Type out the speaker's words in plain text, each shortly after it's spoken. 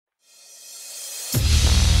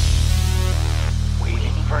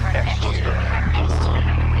This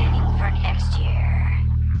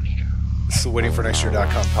is the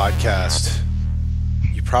waitingfornextyear.com podcast.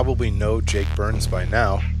 You probably know Jake Burns by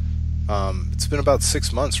now. It's been about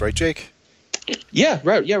 6 months, right, Jake? Yeah,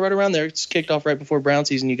 right around there. It's kicked off right before Brown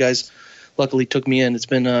season. You guys luckily took me in. It's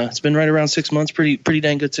been right around 6 months. Pretty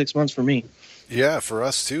dang good 6 months for me. Yeah, for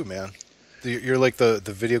us too, man. You're like the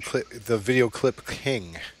video clip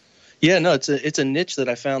king. Yeah, no, it's a niche that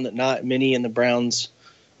I found that not many in the Browns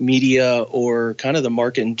media or kind of the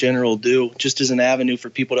market in general do, just as an avenue for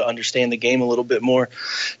people to understand the game a little bit more.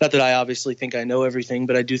 Not that I obviously think I know everything,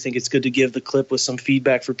 but I do think it's good to give the clip with some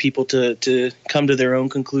feedback for people to come to their own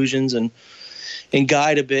conclusions and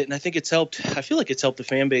guide a bit. And I think it's helped. I feel like it's helped the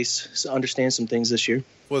fan base understand some things this year.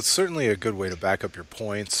 Well, it's certainly a good way to back up your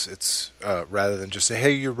points. It's rather than just say,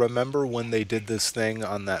 hey, you remember when they did this thing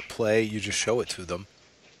on that play? You just show it to them.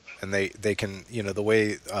 And they can, the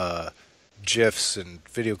way GIFs and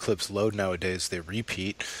video clips load nowadays, they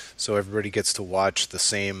repeat, so everybody gets to watch the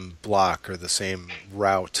same block or the same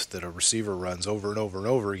route that a receiver runs over and over and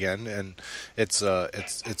over again, and it's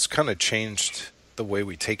kind of changed the way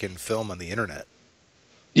we take in film on the internet.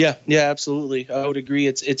 Yeah, absolutely. I would agree.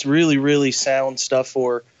 It's really, really sound stuff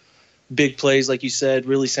for big plays, like you said,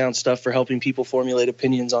 really sound stuff for helping people formulate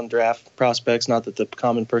opinions on draft prospects. Not that the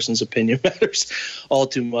common person's opinion matters all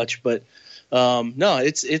too much, but no,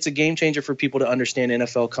 it's a game changer for people to understand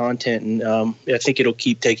NFL content, and I think it'll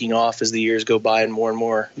keep taking off as the years go by and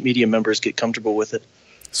more media members get comfortable with it.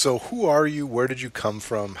 So who are you? Where did you come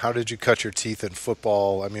from? How did you cut your teeth in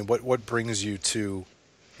football? I mean, what brings you to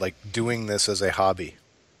like doing this as a hobby?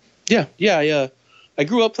 Yeah. I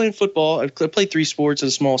grew up playing football. I played 3 sports at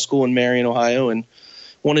a small school in Marion, Ohio, and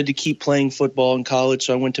wanted to keep playing football in college,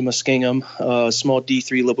 so I went to Muskingum, a small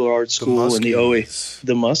D3 liberal arts school in the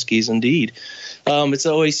Muskies, indeed. It's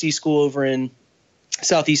an OAC school over in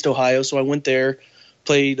southeast Ohio, so I went there,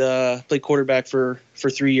 played quarterback for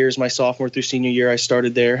 3 years. My sophomore through senior year, I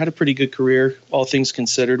started there. Had a pretty good career, all things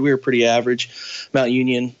considered. We were pretty average. Mount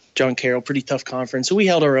Union, John Carroll, pretty tough conference, so we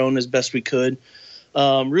held our own as best we could.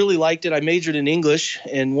 Really liked it. I majored in English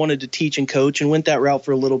and wanted to teach and coach, and went that route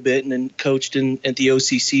for a little bit, and then coached at the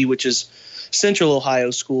OCC, which is Central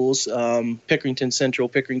Ohio schools, Pickerington Central,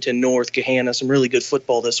 Pickerington North, Gahanna, some really good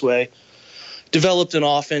football this way. Developed an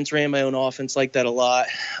offense, ran my own offense, like that a lot.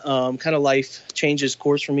 Kind of life changes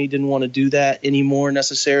course for me. Didn't want to do that anymore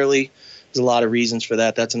necessarily. There's a lot of reasons for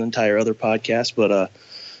that. That's an entire other podcast, but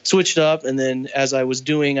switched up, and then as I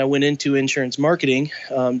went into insurance marketing,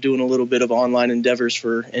 doing a little bit of online endeavors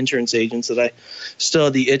for insurance agents, that I still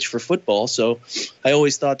had the itch for football. So I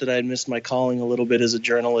always thought that I had missed my calling a little bit as a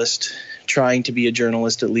journalist, trying to be a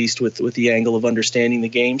journalist at least with the angle of understanding the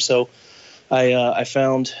game. So I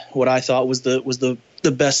found what I thought was the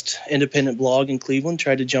best independent blog in Cleveland,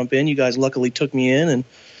 tried to jump in. You guys luckily took me in and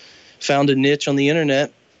found a niche on the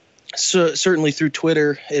internet. So, certainly through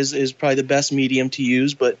Twitter is probably the best medium to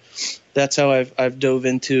use, but that's how I've dove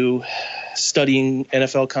into studying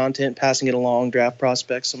NFL content, passing it along, draft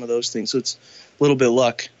prospects, some of those things. So it's a little bit of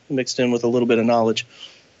luck mixed in with a little bit of knowledge.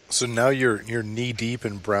 So now you're knee deep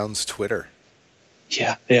in Brown's Twitter.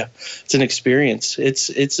 Yeah. It's an experience.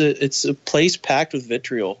 It's a place packed with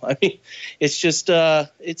vitriol. I mean, it's just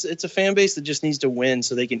it's a fan base that just needs to win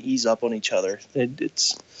so they can ease up on each other.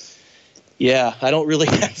 Yeah, I don't really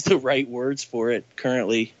have the right words for it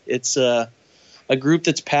currently. It's a group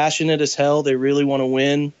that's passionate as hell. They really want to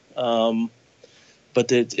win,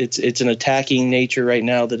 but it's an attacking nature right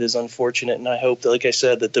now that is unfortunate. And I hope that, like I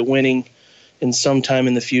said, that the winning in some time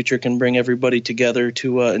in the future can bring everybody together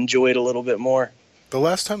to enjoy it a little bit more. The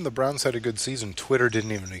last time the Browns had a good season, Twitter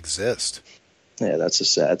didn't even exist. Yeah, that's a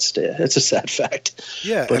sad That's a sad fact.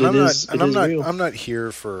 Yeah, but I'm not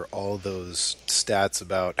here for all those stats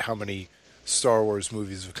about how many Star Wars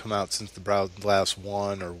movies have come out since the Browns last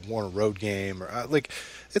won or won a road game, or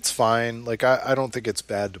it's fine. Like I don't think it's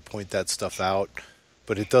bad to point that stuff out,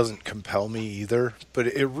 but it doesn't compel me either. But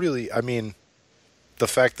it really, I mean, the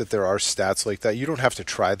fact that there are stats like that, you don't have to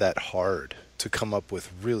try that hard to come up with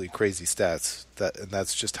really crazy stats. And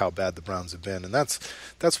that's just how bad the Browns have been, and that's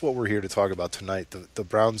what we're here to talk about tonight. The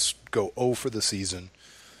Browns go 0 for the season.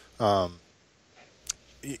 I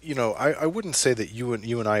wouldn't say that you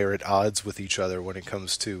and I are at odds with each other when it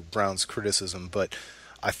comes to Brown's criticism, but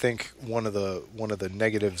I think one of the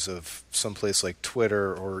negatives of someplace like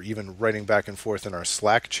Twitter or even writing back and forth in our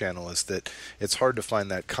Slack channel is that it's hard to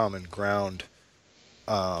find that common ground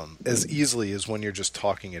as easily as when you're just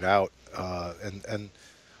talking it out. And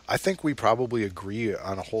I think we probably agree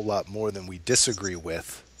on a whole lot more than we disagree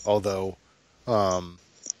with, although I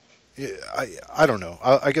don't know.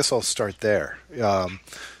 I guess I'll start there.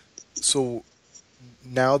 So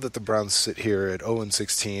now that the Browns sit here at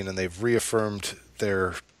 0-16 and they've reaffirmed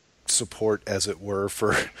their support, as it were,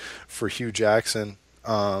 for Hue Jackson,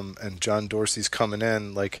 and John Dorsey's coming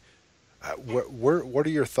in, like, what are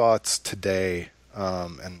your thoughts today?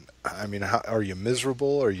 And I mean, are you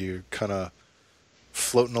miserable? Are you kind of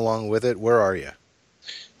floating along with it? Where are you?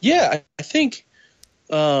 Yeah, I think,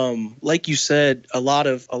 like you said, a lot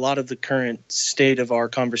of the current state of our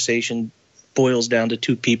conversation boils down to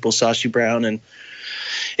two people, Sashi Brown and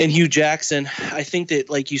Hue Jackson. I think that,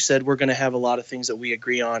 like you said, we're going to have a lot of things that we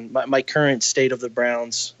agree on. My current state of the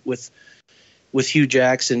Browns with Hue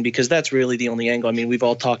Jackson, because that's really the only angle. I mean, we've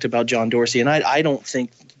all talked about John Dorsey, and I don't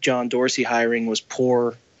think John Dorsey hiring was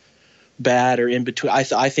poor, bad, or in between.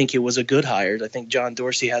 I think it was a good hire. I think John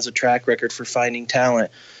Dorsey has a track record for finding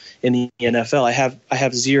talent in the NFL. I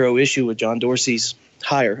have zero issue with John Dorsey's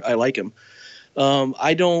hire. I like him.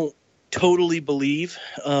 I don't totally believe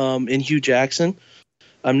in Hue Jackson.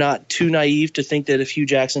 I'm not too naive to think that if Hue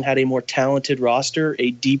Jackson had a more talented roster,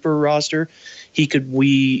 a deeper roster, he could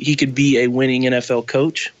be a winning NFL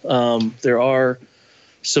coach. There are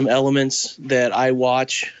some elements that I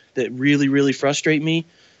watch that really, really frustrate me,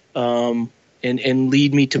 and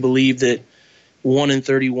lead me to believe that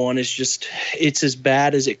 1-31 is just, it's as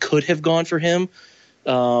bad as it could have gone for him.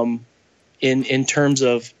 In terms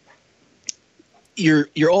of,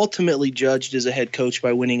 you're ultimately judged as a head coach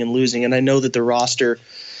by winning and losing. And I know that the roster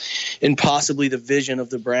and possibly the vision of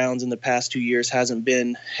the Browns in the past 2 years hasn't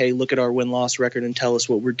been, hey, look at our win-loss record and tell us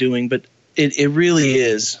what we're doing. But it really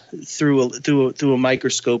is through a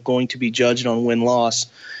microscope going to be judged on win-loss.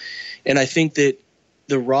 And I think that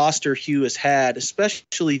the roster Hue has had,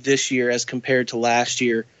 especially this year as compared to last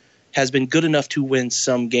year, has been good enough to win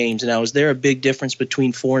some games. Now, is there a big difference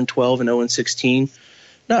between 4-12 and 0-16?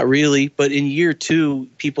 Not really, but in year two,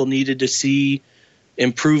 people needed to see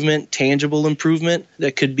improvement, tangible improvement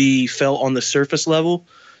that could be felt on the surface level.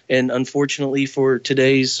 And unfortunately for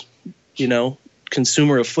today's,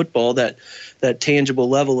 consumer of football, that tangible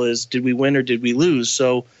level is, did we win or did we lose?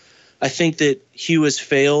 So I think that Hue has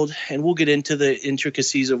failed, and we'll get into the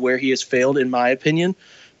intricacies of where he has failed, in my opinion.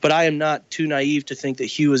 But I am not too naive to think that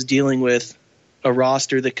Hue is dealing with a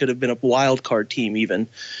roster that could have been a wild card team even.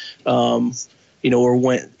 Or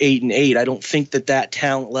went 8-8. I don't think that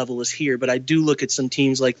talent level is here, but I do look at some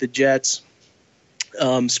teams like the Jets,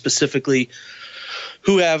 specifically,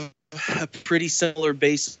 who have a pretty similar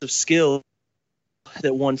base of skill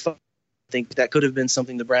that won. I think that could have been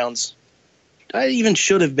something the Browns,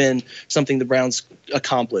 should have been something the Browns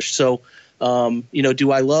accomplished. So,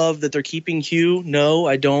 do I love that they're keeping Hue? No,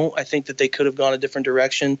 I don't. I think that they could have gone a different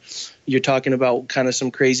direction. You're talking about kind of some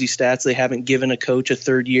crazy stats. They haven't given a coach a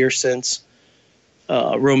third year since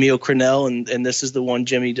Romeo Crennel, and this is the one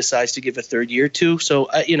Jimmy decides to give a third year to. So,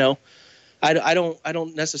 I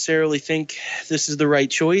don't necessarily think this is the right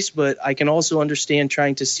choice, but I can also understand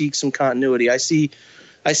trying to seek some continuity. I see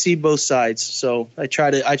both sides, so I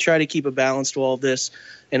try to keep a balance to all of this.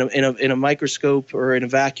 In a microscope, or in a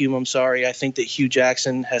vacuum, I'm sorry, I think that Hue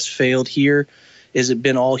Jackson has failed here. Has it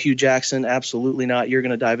been all Hue Jackson? Absolutely not. You're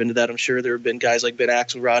going to dive into that. I'm sure there have been guys like Ben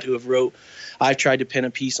Axelrod who have wrote. I've tried to pin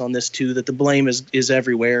a piece on this too, that the blame is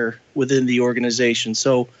everywhere within the organization.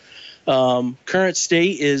 So current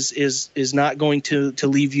state is not going to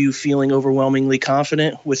leave you feeling overwhelmingly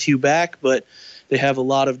confident with Hue back, but they have a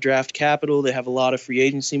lot of draft capital, they have a lot of free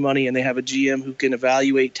agency money, and they have a GM who can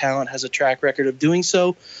evaluate talent, has a track record of doing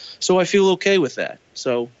so. So I feel okay with that.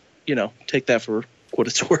 So, take that for what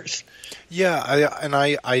it's worth. Yeah,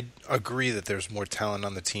 I agree that there's more talent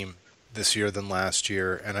on the team this year than last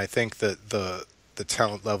year, and I think that the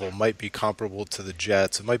talent level might be comparable to the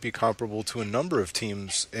Jets. It might be comparable to a number of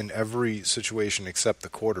teams in every situation except the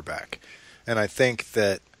quarterback. And I think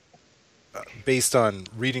that based on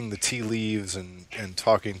reading the tea leaves and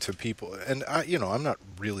talking to people, and I'm not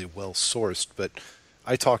really well sourced, but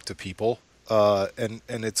I talk to people, and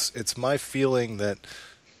it's my feeling that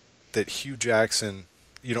Hue Jackson,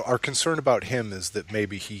 our concern about him is that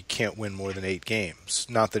maybe he can't win more than 8 games,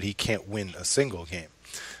 not that he can't win a single game.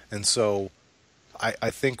 And so I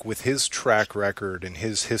think with his track record and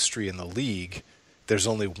his history in the league, there's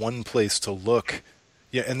only one place to look.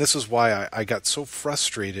 Yeah, and this is why I got so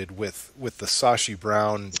frustrated with the Sashi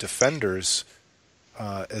Brown defenders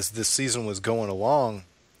as this season was going along.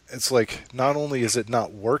 It's like, not only is it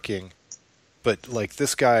not working, but like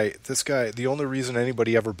this guy, the only reason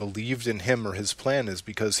anybody ever believed in him or his plan is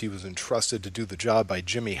because he was entrusted to do the job by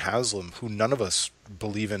Jimmy Haslam, who none of us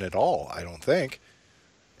believe in at all, I don't think.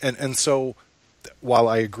 And so, while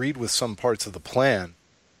I agreed with some parts of the plan,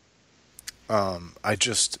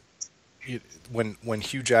 when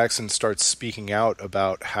Hue Jackson starts speaking out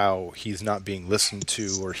about how he's not being listened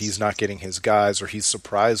to, or he's not getting his guys, or he's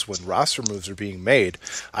surprised when roster moves are being made,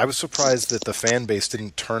 I was surprised that the fan base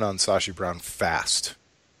didn't turn on Sashi Brown fast.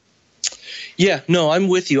 Yeah, no, I'm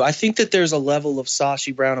with you. I think that there's a level of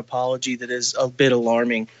Sashi Brown apology that is a bit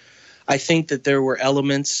alarming. I think that there were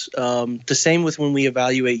elements, the same with when we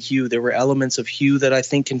evaluate Hue, there were elements of Hue that I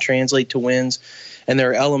think can translate to wins, and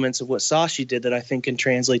there are elements of what Sashi did that I think can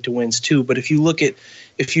translate to wins too. But if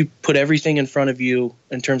you put everything in front of you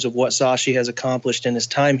in terms of what Sashi has accomplished in his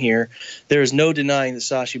time here, there is no denying that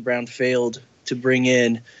Sashi Brown failed to bring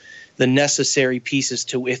in the necessary pieces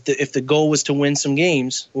to, if the goal was to win some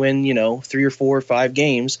games, win 3 or 4 or 5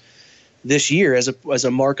 games this year as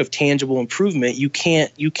a mark of tangible improvement, you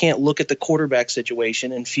can't look at the quarterback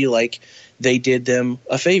situation and feel like they did them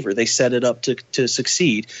a favor. They set it up to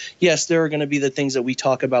succeed. Yes, there are going to be the things that we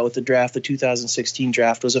talk about with the draft. The 2016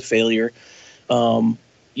 draft was a failure. I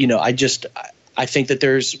think that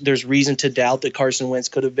there's reason to doubt that Carson Wentz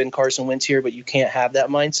could have been Carson Wentz here, but you can't have that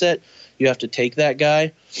mindset. You have to take that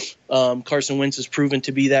guy. Carson Wentz has proven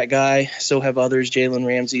to be that guy. So have others, Jalen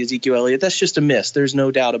Ramsey, Ezekiel Elliott. That's just a miss. There's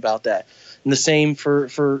no doubt about that. And the same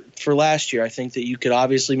for last year. I think that you could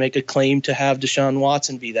obviously make a claim to have Deshaun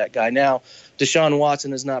Watson be that guy. Now, Deshaun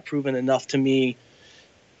Watson has not proven enough to me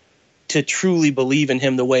to truly believe in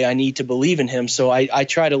him the way I need to believe in him. So I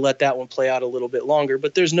try to let that one play out a little bit longer.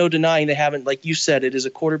 But there's no denying they haven't, like you said, it is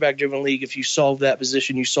a quarterback-driven league. If you solve that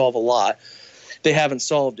position, you solve a lot. They haven't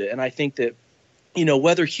solved it. And I think that,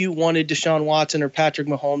 whether Hue wanted Deshaun Watson or Patrick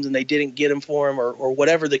Mahomes and they didn't get him for him or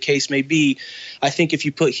whatever the case may be, I think if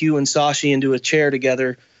you put Hue and Sashi into a chair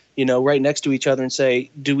together, right next to each other and say,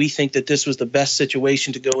 do we think that this was the best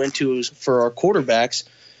situation to go into for our quarterbacks,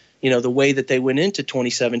 the way that they went into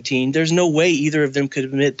 2017, there's no way either of them could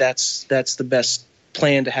admit that's the best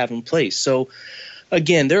plan to have in place. So,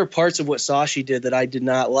 again, there are parts of what Sashi did that I did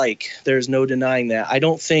not like. There's no denying that. I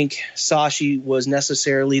don't think Sashi was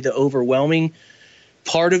necessarily the overwhelming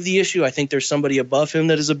part of the issue. I think there's somebody above him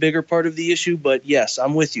that is a bigger part of the issue. But, yes,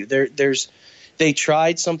 I'm with you. They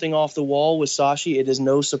tried something off the wall with Sashi. It is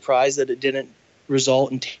no surprise that it didn't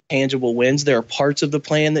result in tangible wins. There are parts of the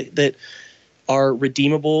plan that are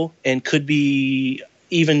redeemable and could be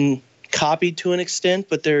even copied to an extent,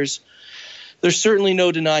 but there's certainly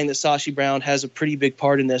no denying that Sashi Brown has a pretty big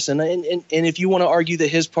part in this. And if you want to argue that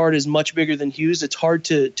his part is much bigger than Hue's, it's hard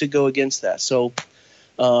to go against that. So,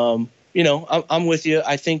 I'm with you.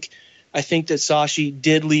 I think that Sashi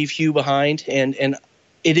did leave Hue behind, and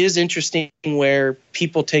it is interesting where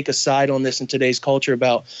people take a side on this in today's culture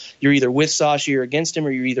about you're either with Sashi or against him,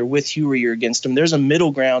 or you're either with Hue or you're against him. There's a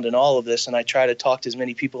middle ground in all of this, and I try to talk to as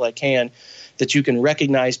many people I can that you can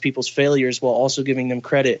recognize people's failures while also giving them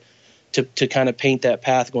credit to kind of paint that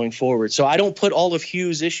path going forward. So I don't put all of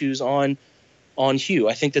Hue's issues on Hue.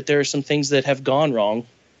 I think that there are some things that have gone wrong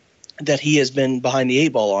that he has been behind the 8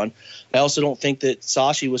 ball on. I also don't think that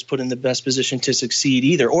Sashi was put in the best position to succeed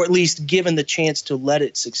either, or at least given the chance to let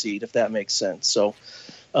it succeed, if that makes sense. So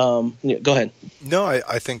go ahead. No,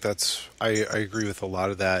 I think I agree with a lot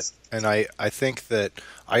of that. And I think that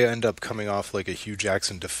I end up coming off like a Hue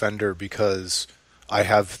Jackson defender because I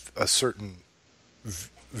have a certain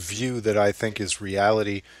view that I think is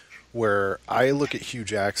reality, where I look at Hue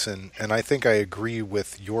Jackson and I think I agree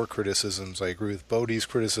with your criticisms. I agree with Bodie's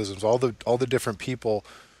criticisms, all the different people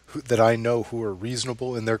that I know who are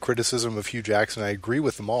reasonable in their criticism of Hue Jackson. I agree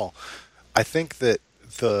with them all. I think that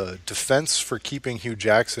the defense for keeping Hue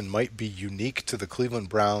Jackson might be unique to the Cleveland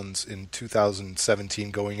Browns in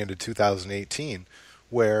 2017 going into 2018,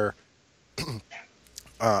 where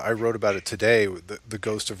I wrote about it today, the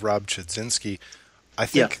ghost of Rob Chudzinski. I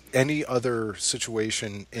think any other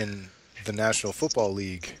situation in the National Football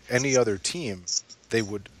League, any other team, they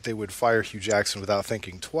would fire Hue Jackson without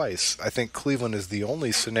thinking twice. I think Cleveland is the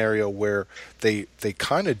only scenario where they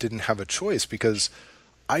kind of didn't have a choice, because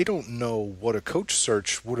I don't know what a coach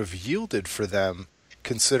search would have yielded for them,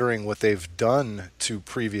 considering what they've done to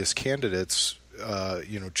previous candidates,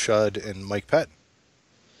 Chud and Mike Pettin.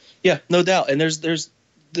 Yeah, no doubt. And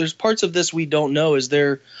there's parts of this we don't know.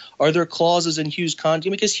 Are there clauses in Hue's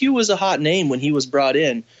contract? Because Hue was a hot name when he was brought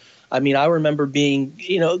in. I mean, I remember being,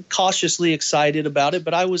 cautiously excited about it,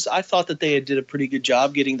 but I thought that they did a pretty good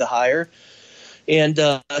job getting the hire. And,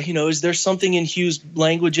 is there something in Hue's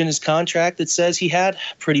language in his contract that says he had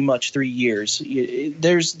pretty much 3 years?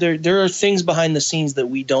 There are things behind the scenes that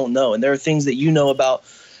we don't know. And there are things that about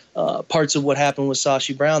parts of what happened with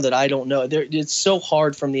Sashi Brown that I don't know. It's so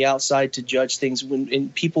hard from the outside to judge things when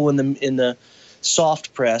people in the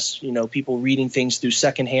soft press, people reading things through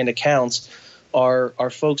secondhand accounts, are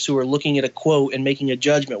folks who are looking at a quote and making a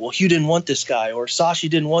judgment. Well, Hue didn't want this guy, or Sashi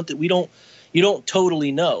didn't want that. You don't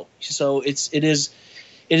totally know. So it is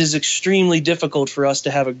extremely difficult for us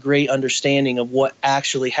to have a great understanding of what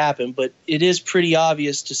actually happened. But it is pretty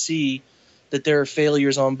obvious to see that there are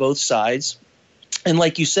failures on both sides. And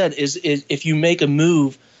like you said, is if you make a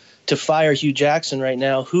move to fire Hue Jackson right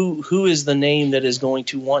now, who is the name that is going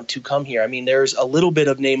to want to come here? I mean, there's a little bit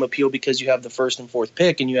of name appeal because you have the 1st and 4th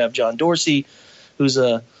pick, and you have John Dorsey, who's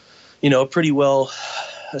a pretty well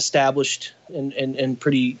established and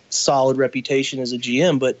pretty solid reputation as a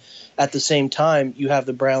GM. But at the same time, you have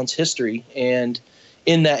the Browns' history, and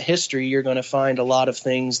in that history, you're going to find a lot of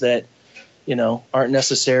things that aren't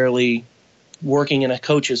necessarily working in a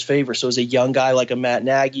coach's favor. So as a young guy like a Matt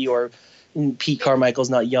Nagy, or Pete Carmichael's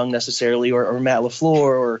not young necessarily, or Matt LaFleur,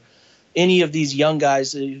 or any of these young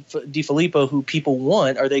guys, DiFilippo, who people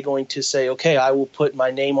want, are they going to say, okay, I will put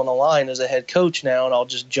my name on the line as a head coach now, and I'll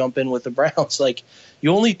just jump in with the Browns? Like,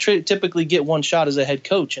 you only typically get one shot as a head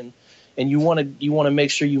coach, and you want to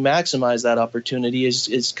make sure you maximize that opportunity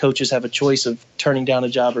as coaches have a choice of turning down a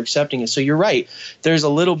job or accepting it. So you're right. There's a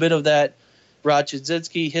little bit of that Rod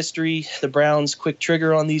Chizitsky history, the Browns' quick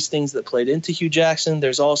trigger on these things that played into Hue Jackson.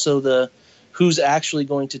 There's also the who's actually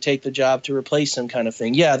going to take the job to replace him kind of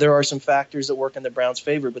thing. Yeah, there are some factors that work in the Browns'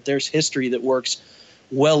 favor, but there's history that works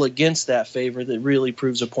well against that favor that really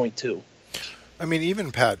proves a point too. I mean,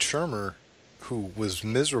 even Pat Shurmur, who was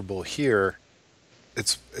miserable here,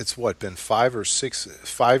 it's what, been 5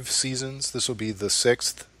 seasons? This will be the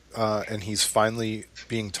 6th, and he's finally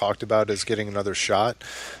being talked about as getting another shot.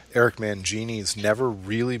 Eric Mangini's never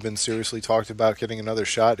really been seriously talked about getting another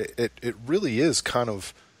shot. It really is kind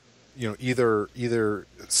of, either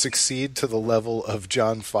succeed to the level of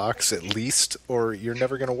John Fox at least, or you're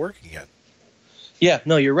never going to work again. Yeah,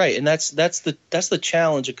 no, you're right, and that's the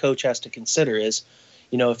challenge a coach has to consider is,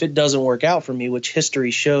 if it doesn't work out for me, which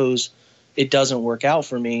history shows it doesn't work out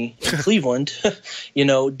for me in Cleveland,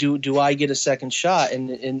 do I get a second shot?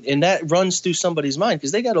 And that runs through somebody's mind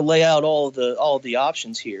because they got to lay out all of the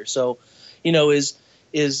options here. So, is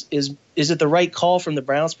it the right call from the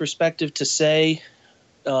Browns' perspective to say,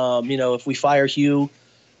 if we fire Hue,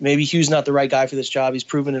 maybe Hue's not the right guy for this job. He's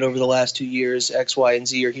proven it over the last 2 years. X, Y, and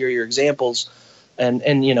Z are here are your examples, and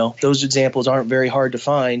those examples aren't very hard to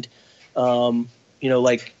find. We'll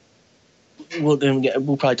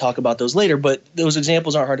probably talk about those later, but those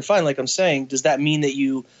examples aren't hard to find. Like I'm saying, does that mean that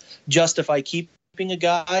you justify keeping a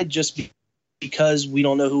guy just because we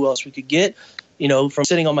don't know who else we could get? From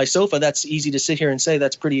sitting on my sofa, that's easy to sit here and say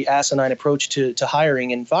that's pretty asinine approach to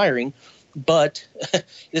hiring and firing. But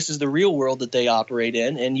this is the real world that they operate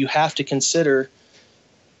in, and you have to consider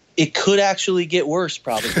it could actually get worse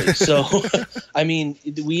probably. So, I mean,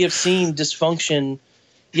 we have seen dysfunction.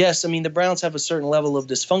 Yes, I mean, the Browns have a certain level of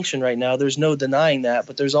dysfunction right now. There's no denying that,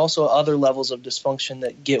 but there's also other levels of dysfunction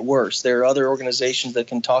that get worse. There are other organizations that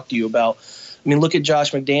can talk to you about. I mean, look at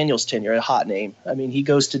Josh McDaniels' tenure, a hot name. I mean, he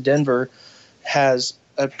goes to Denver, has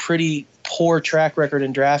a pretty poor track record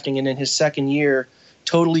in drafting, and in his second year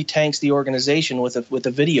totally tanks the organization with a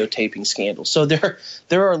videotaping scandal. So there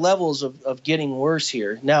are levels of getting worse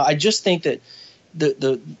here. Now, I just think that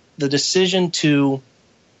the decision to –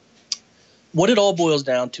 what it all boils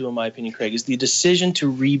down to, in my opinion, Craig, is the decision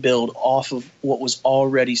to rebuild off of what was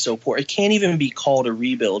already so poor. It can't even be called a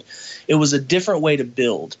rebuild. It was a different way to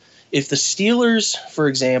build. If the Steelers, for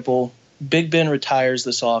example, Big Ben retires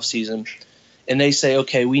this offseason, and they say,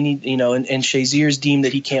 okay, we need, and Shazier's deemed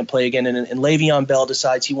that he can't play again, and Le'Veon Bell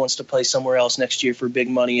decides he wants to play somewhere else next year for big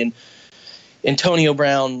money, and Antonio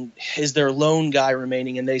Brown is their lone guy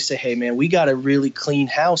remaining, and they say, hey, man, we got a really clean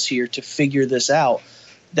house here to figure this out.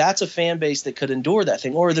 That's a fan base that could endure that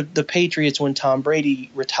thing. Or the Patriots, when Tom Brady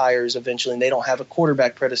retires eventually and they don't have a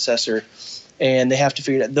quarterback predecessor and they have to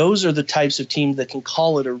figure it out. Those are the types of teams that can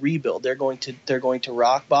call it a rebuild. They're going to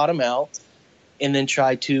rock bottom out and then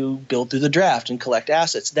try to build through the draft and collect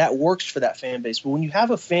assets. That works for that fan base. But when you have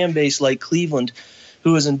a fan base like Cleveland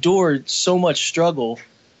who has endured so much struggle,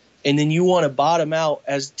 and then you want to bottom out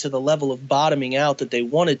as to the level of bottoming out that they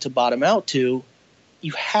wanted to bottom out to,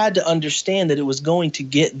 you had to understand that it was going to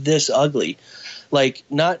get this ugly. Like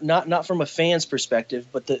not from a fan's perspective,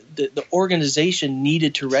 but the organization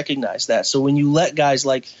needed to recognize that. So when you let guys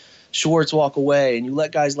like Schwartz walk away, and you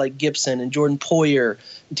let guys like Gibson and Jordan Poyer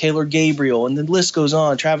and Taylor Gabriel, and the list goes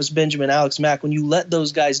on, Travis Benjamin, Alex Mack, when you let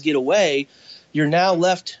those guys get away, you're now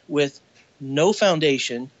left with no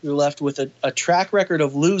foundation. You're left with a track record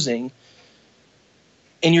of losing,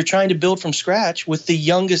 and you're trying to build from scratch with the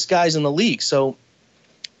youngest guys in the league. So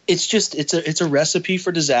it's a recipe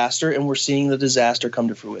for disaster, and we're seeing the disaster come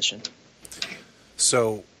to fruition.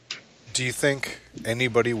 So, do you think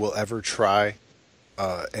anybody will ever try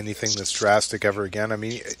anything this drastic ever again? I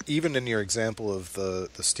mean, even in your example of the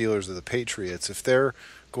Steelers or the Patriots, if they're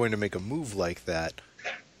going to make a move like that,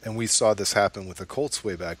 and we saw this happen with the Colts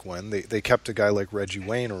way back when, they kept a guy like Reggie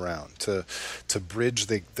Wayne around to bridge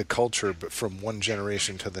the culture from one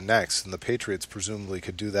generation to the next, and the Patriots presumably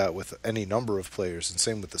could do that with any number of players, and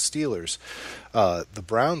same with the Steelers. The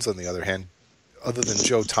Browns, on the other hand, other than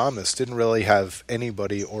Joe Thomas, didn't really have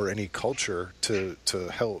anybody or any culture to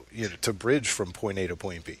help, to bridge from point A to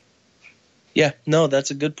point B. Yeah, no, that's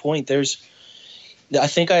a good point. I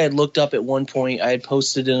think I had looked up at one point, I had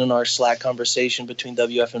posted in our Slack conversation between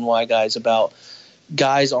WFNY guys about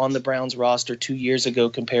guys on the Browns roster 2 years ago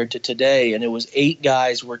compared to today, and it was 8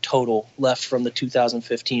 guys were total left from the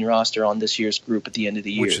 2015 roster on this year's group at the end of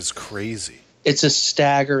the year. Which is crazy. It's a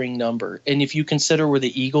staggering number. And if you consider where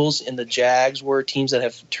the Eagles and the Jags were teams that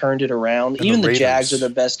have turned it around, and even the Jags are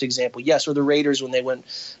the best example. Yes, or the Raiders when they went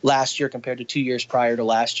last year compared to 2 years prior to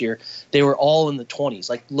last year, they were all in the 20s,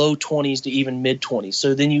 like low 20s to even mid 20s.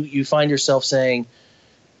 So then you find yourself saying,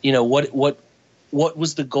 what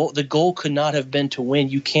was the goal? The goal could not have been to win.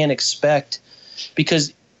 You can't expect,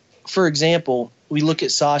 because, for example, we look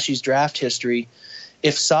at Sashi's draft history.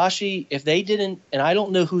 If they didn't, and I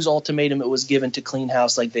don't know whose ultimatum it was given to clean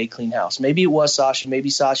house like they clean house. Maybe it was Sashi. Maybe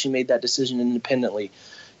Sashi made that decision independently.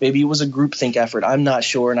 Maybe it was a groupthink effort. I'm not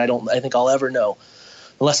sure, and I think I'll ever know,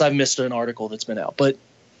 unless I've missed an article that's been out. But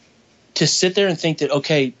to sit there and think that,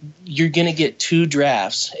 okay, you're going to get 2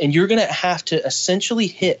 drafts, and you're going to have to essentially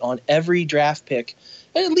hit on every draft pick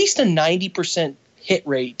at least a 90% hit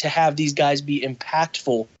rate to have these guys be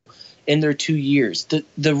impactful in their 2 years.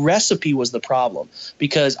 The recipe was the problem,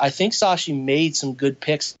 because I think Sashi made some good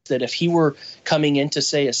picks that if he were coming into,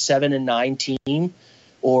 say, a 7-9 team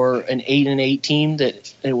or an 8-8 team,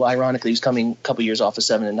 that, well, ironically he's coming a couple years off a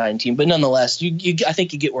 7-9 team, but nonetheless, I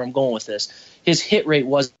think you get where I'm going with this. His hit rate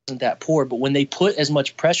wasn't that poor, but when they put as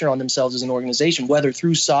much pressure on themselves as an organization, whether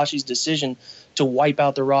through Sashi's decision to wipe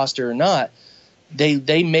out the roster or not,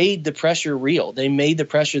 they made the pressure real. They made the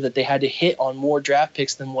pressure that they had to hit on more draft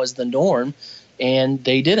picks than was the norm, and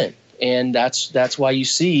they didn't. And that's why you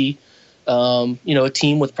see, a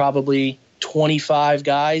team with probably 25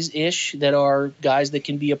 guys-ish that are guys that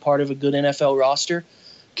can be a part of a good NFL roster.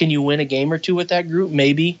 Can you win a game or two with that group?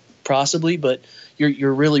 Maybe, possibly, but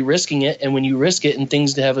you're really risking it. And when you risk it and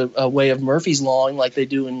things have a way of Murphy's Law like they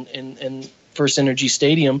do in First Energy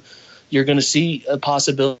Stadium, you're going to see a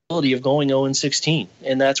possibility of going 0-16,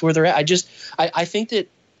 and that's where they're at. I think that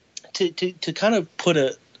to kind of put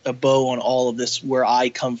a bow on all of this, where I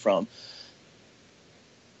come from,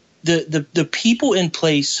 the people in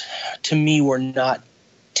place to me were not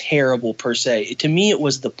terrible per se. To me, it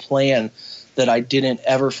was the plan that I didn't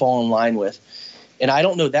ever fall in line with, and I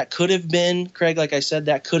don't know. That could have been, Craig, like I said,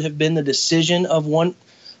 that could have been the decision of one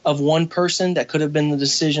person. That could have been the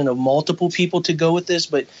decision of multiple people to go with this,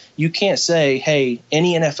 but you can't say, hey,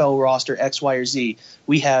 any NFL roster X, Y, or Z,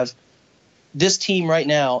 we have this team right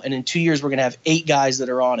now, and in 2 years we're going to have 8 guys that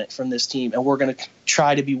are on it from this team, and we're going to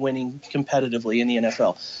try to be winning competitively in the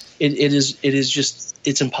NFL. It is just,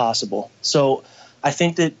 it's impossible. So I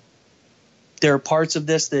think that there are parts of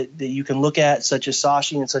this that you can look at, such as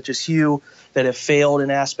Sashi and such as Hue, that have failed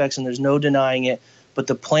in aspects, and there's no denying it. But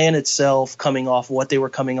the plan itself, coming off what they were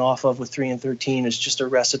coming off of with 3-13, is just a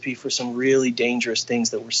recipe for some really dangerous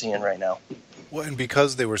things that we're seeing right now. Well, and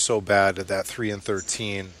because they were so bad at that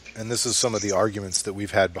 3-13, and this is some of the arguments that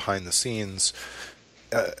we've had behind the scenes,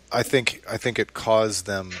 I think it caused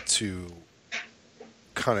them to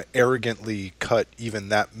kind of arrogantly cut even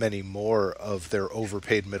that many more of their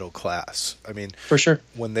overpaid middle class. I mean, for sure,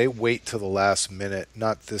 when they wait till the last minute,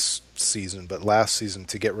 not this season, but last season,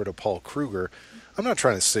 to get rid of Paul Kruger, I'm not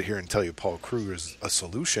trying to sit here and tell you Paul Kruger's a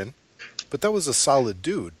solution, but that was a solid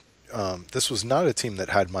dude. This was not a team that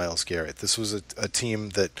had Myles Garrett. This was a team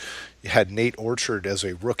that had Nate Orchard as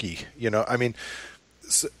a rookie. I mean,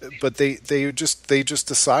 but they just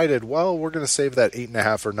decided, well, we're going to save that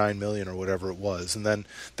 $8.5 or $9 million or whatever it was, and then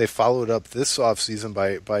they followed up this offseason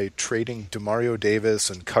by trading Demario Davis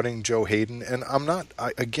and cutting Joe Hayden. And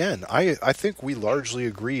I think we largely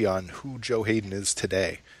agree on who Joe Hayden is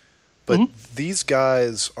today. But these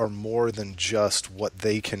guys are more than just what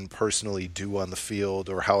they can personally do on the field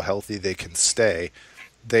or how healthy they can stay.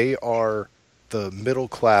 They are the middle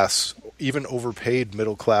class, even overpaid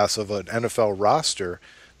middle class of an NFL roster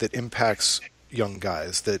that impacts young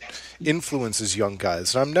guys, that influences young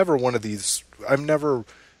guys. And I'm never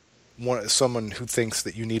someone who thinks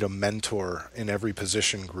that you need a mentor in every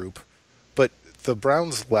position group. But the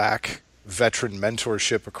Browns lack veteran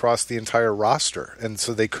mentorship across the entire roster. And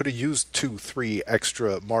so they could have used 2-3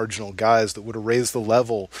 extra marginal guys that would have raised the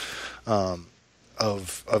level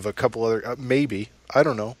of a couple other maybe, I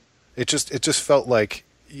don't know. It just felt like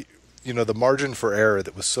the margin for error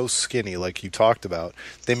that was so skinny, like you talked about,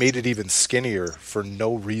 they made it even skinnier for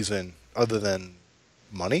no reason other than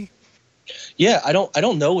money. Yeah, I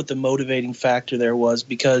don't know what the motivating factor there was,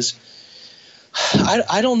 because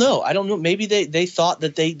I don't know. I don't know. Maybe they thought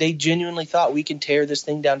that they genuinely thought we can tear this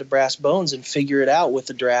thing down to brass bones and figure it out with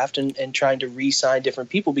the draft and trying to re-sign different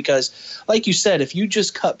people. Because, like you said, if you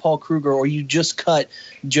just cut Paul Kruger or you just cut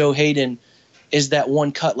Joe Hayden, is that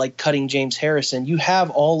one cut like cutting James Harrison? You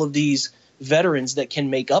have all of these veterans that can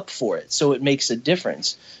make up for it, so it makes a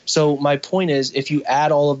difference. So my point is, if you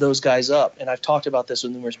add all of those guys up, and I've talked about this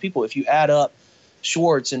with numerous people, if you add up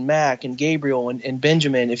Schwartz and Mack and Gabriel and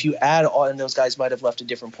Benjamin, if you add all, and those guys might have left at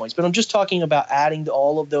different points, but I'm just talking about adding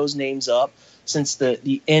all of those names up since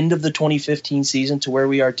the end of the 2015 season to where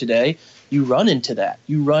we are today, you run into that.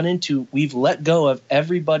 You run into, we've let go of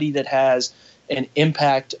everybody that has an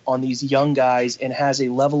impact on these young guys and has a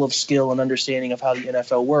level of skill and understanding of how the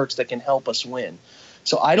NFL works that can help us win.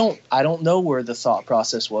 So I don't know where the thought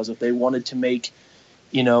process was, if they wanted to make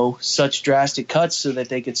such drastic cuts so that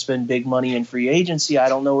they could spend big money in free agency. I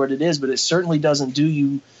don't know what it is, but it certainly doesn't do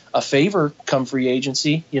you a favor come free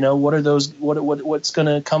agency. What are those? What's going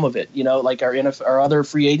to come of it? Like our other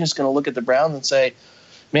free agents going to look at the Browns and say,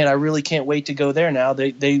 "Man, I really can't wait to go there now."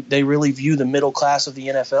 They really view the middle class of the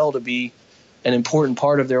NFL to be an important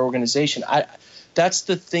part of their organization. That's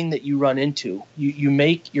the thing that you run into. You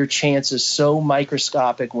make your chances so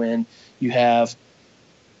microscopic when you have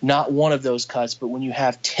not one of those cuts, but when you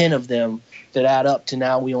have 10 of them that add up to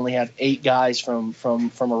now we only have 8 guys from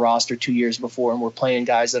a roster 2 years before, and we're playing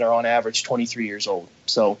guys that are on average 23 years old.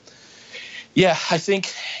 So, yeah, I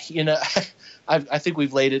think, I think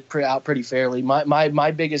we've laid it out pretty fairly.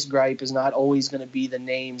 My biggest gripe is not always going to be the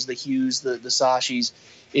names, the Hues, the Sashis.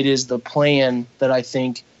 It is the plan that I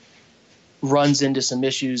think runs into some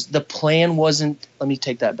issues. The plan wasn't – let me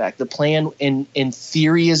take that back. The plan in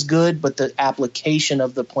theory is good, but the application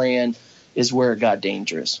of the plan is where it got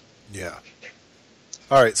dangerous. Yeah.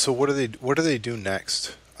 All right, so what do they do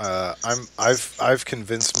next? I've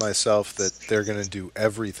convinced myself that they're going to do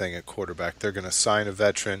everything at quarterback. They're going to sign a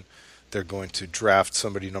veteran. They're going to draft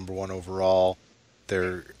somebody number 1 overall.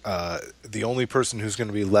 They're the only person who's going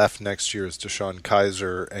to be left next year is Deshaun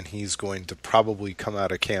Kaiser, and he's going to probably come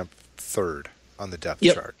out of camp 3rd on the depth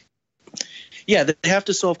chart. Yeah, they have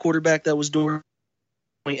to solve quarterback. That was Dory,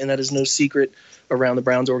 and that is no secret around the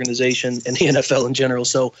Browns organization and the NFL in general.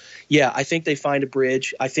 So, yeah, I think they find a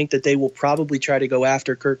bridge. I think that they will probably try to go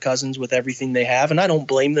after Kirk Cousins with everything they have, and I don't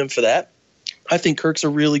blame them for that. I think Kirk's a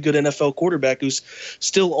really good NFL quarterback who's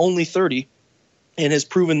still only 30 and has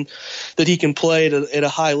proven that he can play at a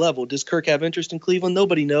high level. Does Kirk have interest in Cleveland?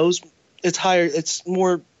 Nobody knows. It's higher. It's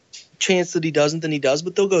more chance that he doesn't than he does,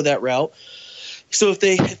 but they'll go that route. So if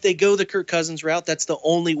they go the Kirk Cousins route, that's the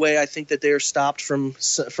only way I think that they're stopped from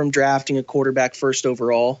drafting a quarterback 1st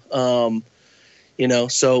overall.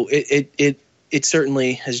 So it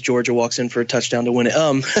certainly, as Georgia walks in for a touchdown to win it.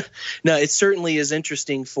 No, it certainly is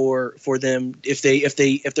interesting for them if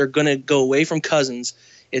they're going to go away from Cousins.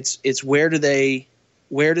 It's where do they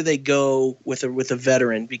go with a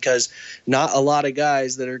veteran, because not a lot of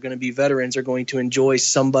guys that are going to be veterans are going to enjoy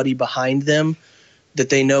somebody behind them that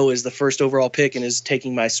they know is the 1st overall pick and is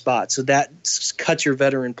taking my spot. So that cuts your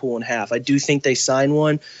veteran pool in half. I do think they sign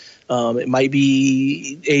one. It might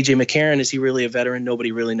be A.J. McCarron. Is he really a veteran?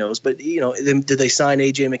 Nobody really knows. But, did they sign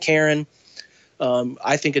A.J. McCarron?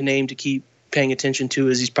 I think a name to keep paying attention to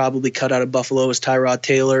is he's probably cut out of Buffalo is Tyrod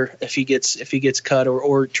Taylor if he gets cut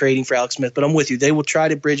or trading for Alex Smith. But I'm with you. They will try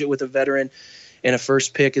to bridge it with a veteran, and a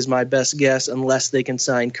 1st pick is my best guess unless they can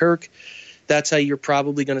sign Kirk. That's how you're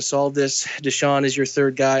probably going to solve this. Deshaun is your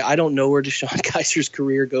 3rd guy. I don't know where Deshaun Kaiser's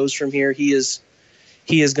career goes from here. He is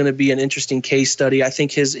going to be an interesting case study. I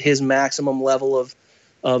think his maximum level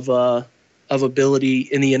of ability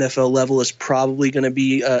in the NFL level is probably going to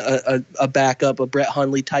be a backup, a Brett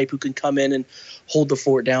Hundley type who can come in and hold the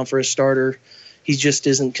fort down for a starter. He just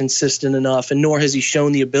isn't consistent enough, and nor has he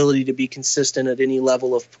shown the ability to be consistent at any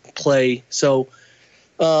level of play. So,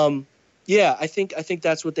 yeah, I think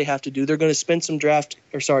that's what they have to do. They're going to spend some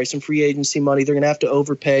free agency money. They're going to have to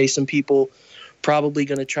overpay some people. Probably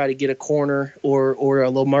going to try to get a corner or a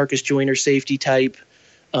LaMarcus Joyner safety type.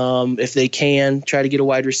 If they can, try to get a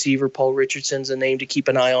wide receiver. Paul Richardson's a name to keep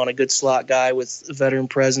an eye on, a good slot guy with a veteran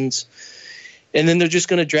presence. And then they're just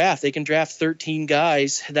going to draft. They can draft 13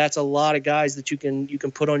 guys. That's a lot of guys that you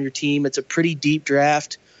can put on your team. It's a pretty deep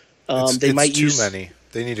draft. They might too use many.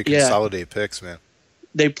 They need to consolidate picks, man.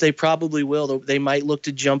 They probably will. They might look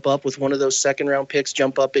to jump up with one of those second round picks,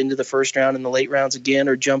 jump up into the first round in the late rounds again,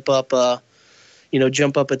 or jump up at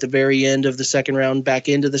the very end of the second round, back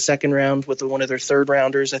into the second round with one of their third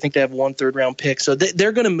rounders. I think they have one third round pick. So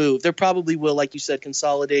they're going to move. They probably will, like you said,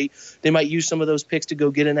 consolidate. They might use some of those picks to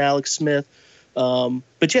go get an Alex Smith.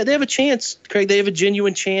 But yeah, they have a chance, Craig. They have a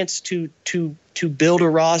genuine chance to build a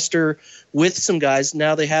roster with some guys.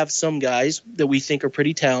 Now they have some guys that we think are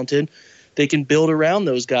pretty talented. They can build around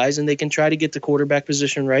those guys, and they can try to get the quarterback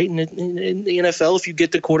position right. And in the NFL, if you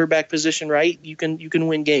get the quarterback position right, you can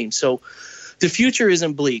win games. So the future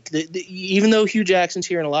isn't bleak. Even though Hue Jackson's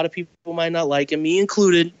here, and a lot of people might not like him, me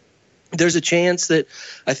included, there's a chance that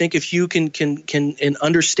I think if Hue can and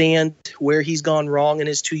understand where he's gone wrong in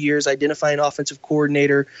his 2 years, identify an offensive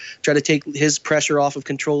coordinator, try to take his pressure off of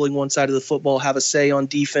controlling one side of the football, have a say on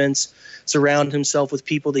defense, surround himself with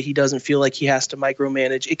people that he doesn't feel like he has to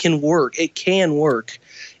micromanage. It can work. It can work.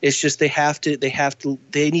 It's just they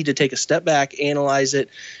need to take a step back, analyze it,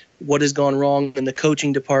 what has gone wrong in the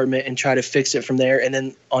coaching department, and try to fix it from there. And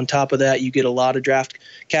then on top of that, you get a lot of draft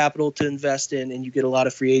capital to invest in, and you get a lot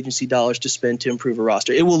of free agency dollars to spend to improve a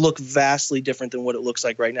roster. It will look vastly different than what it looks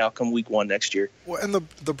like right now come week 1 next year. Well, and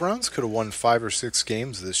the Browns could have won 5 or 6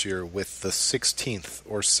 games this year with the 16th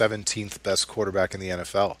or 17th best quarterback in the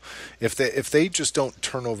NFL. If they just don't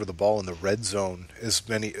turn over the ball in the red zone as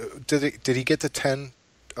many, did he get to 10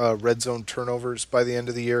 red zone turnovers by the end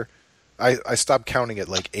of the year? I stopped counting at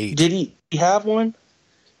like 8. Did he have one?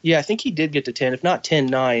 Yeah, I think he did get to 10, if not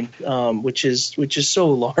 10-9, which is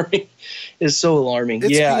so alarming. It's so alarming. It's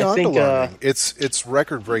beyond I think alarming. It's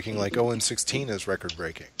record breaking. Like 0-16 is record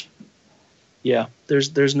breaking. Yeah,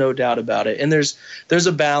 there's no doubt about it, and there's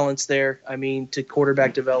a balance there. I mean, to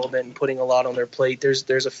quarterback development and putting a lot on their plate.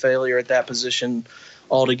 There's a failure at that position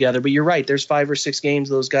altogether. But you're right. There's 5 or 6 games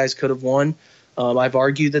those guys could have won. I've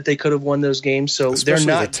argued that they could have won those games, so especially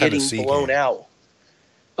they're not getting blown out.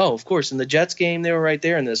 Oh, of course. In the Jets game, they were right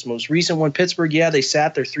there. In this most recent one, Pittsburgh, yeah, they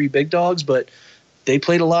sat their 3 big dogs, but they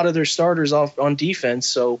played a lot of their starters off on defense.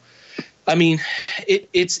 So, I mean,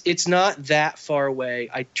 it's not that far away.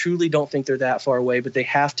 I truly don't think they're that far away, but they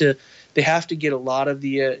have to get a lot of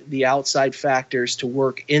the outside factors to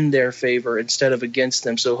work in their favor instead of against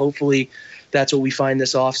them. So hopefully that's what we find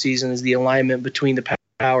this offseason is the alignment between the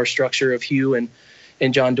power structure of Hue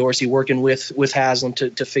and John Dorsey working with Haslam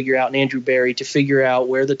to figure out, and Andrew Berry to figure out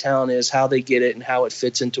where the talent is, how they get it, and how it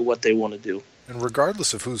fits into what they want to do. And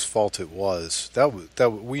regardless of whose fault it was,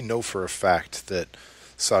 that we know for a fact that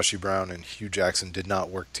Sashi Brown and Hue Jackson did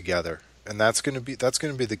not work together, and that's going to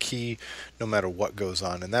be the key, no matter what goes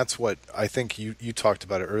on. And that's what I think you talked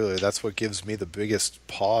about it earlier. That's what gives me the biggest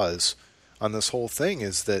pause on this whole thing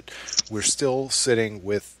is that we're still sitting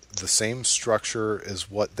with the same structure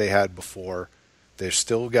as what they had before. They've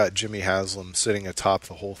still got Jimmy Haslam sitting atop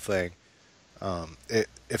the whole thing.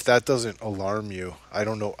 If that doesn't alarm you, I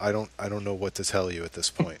don't know what to tell you at this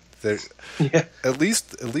point. Yeah. At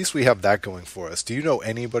least we have that going for us. Do you know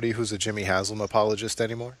anybody who's a Jimmy Haslam apologist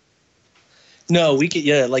anymore? No, we can.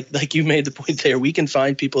 Yeah, like you made the point there. We can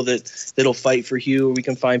find people that'll fight for Hugh, or we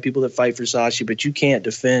can find people that fight for Sashi, but you can't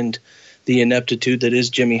defend the ineptitude that is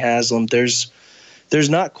Jimmy Haslam. There's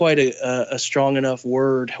not quite a strong enough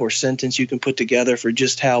word or sentence you can put together for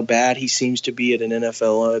just how bad he seems to be at an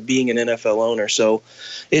NFL, being an NFL owner. So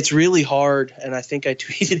it's really hard, and I think I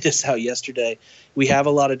tweeted this out yesterday. We have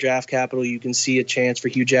a lot of draft capital. You can see a chance for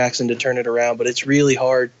Hue Jackson to turn it around, but it's really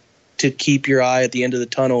hard to keep your eye at the end of the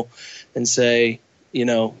tunnel and say,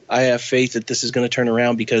 I have faith that this is going to turn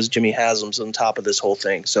around because Jimmy Haslam's on top of this whole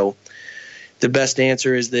thing. So the best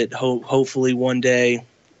answer is that hopefully one day,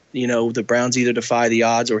 the Browns either defy the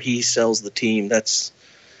odds or he sells the team. That's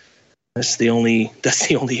the only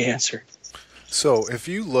answer. So if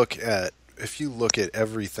you look at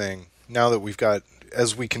everything now that we've got,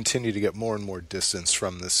 as we continue to get more and more distance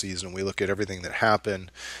from this season, we look at everything that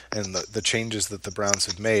happened and the changes that the Browns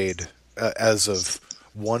have made as of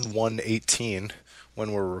 1/1/18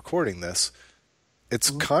 when we're recording this. It's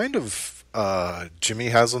kind of Jimmy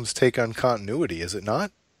Haslam's take on continuity, is it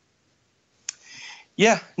not?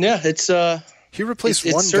 Yeah, it's he replaced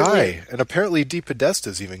one guy, and apparently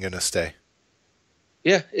DePodesta's even going to stay.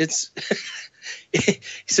 Yeah, it's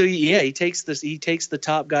so he takes the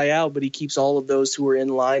top guy out, but he keeps all of those who are in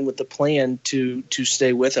line with the plan to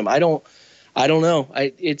stay with him. I I don't know.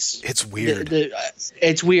 It's weird.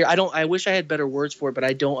 It's weird. I wish I had better words for it, but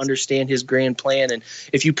I don't understand his grand plan. And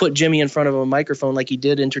if you put Jimmy in front of a microphone like he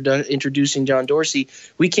did introducing John Dorsey,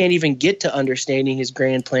 we can't even get to understanding his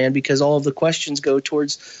grand plan because all of the questions go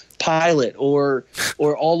towards pilot or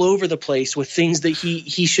all over the place with things that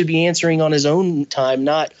he should be answering on his own time,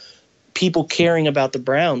 not people caring about the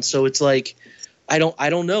Browns. So it's like, I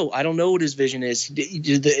don't know. I don't know what his vision is.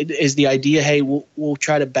 Is the idea, hey, we'll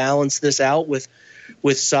try to balance this out with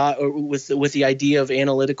the idea of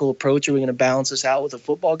analytical approach? Are we going to balance this out with a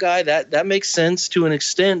football guy? That makes sense to an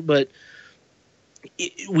extent, but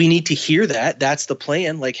we need to hear that. That's the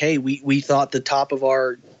plan. Like, hey, we thought the top of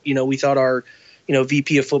our, we thought our,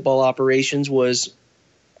 VP of football operations was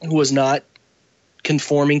not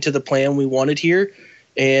conforming to the plan we wanted here.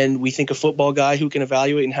 And we think a football guy who can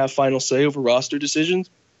evaluate and have final say over roster decisions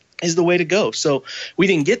is the way to go. So we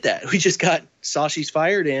didn't get that. We just got Sashi's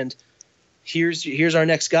fired, and here's our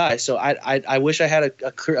next guy. So I wish I had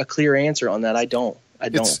a clear answer on that. I don't.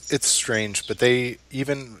 It's strange, but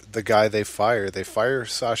even the guy they fire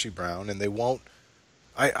Sashi Brown, and they won't.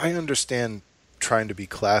 I understand trying to be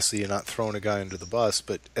classy and not throwing a guy under the bus,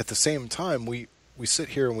 but at the same time, we sit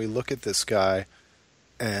here and we look at this guy,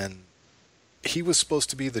 and he was supposed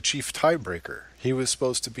to be the chief tiebreaker. He was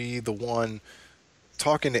supposed to be the one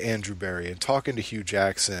talking to Andrew Berry and talking to Hue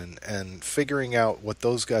Jackson and figuring out what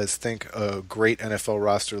those guys think a great NFL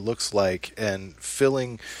roster looks like and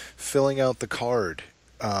filling out the card.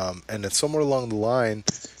 And then somewhere along the line,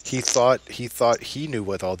 he thought he knew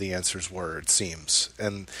what all the answers were, it seems.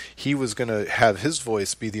 And he was going to have his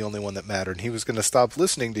voice be the only one that mattered. And he was going to stop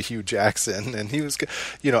listening to Hue Jackson. And he was,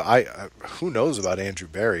 who knows about Andrew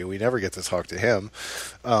Berry? We never get to talk to him.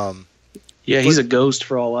 He's a ghost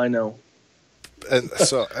for all I know. And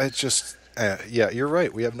so I just, you're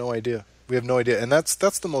right. We have no idea. And that's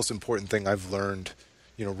the most important thing I've learned,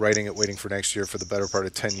 writing it, waiting for next year for the better part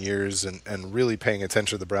of 10 years and really paying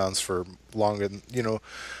attention to the Browns for longer than,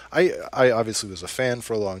 I obviously was a fan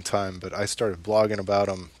for a long time, but I started blogging about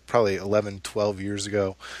them probably 11, 12 years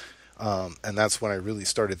ago. And that's when I really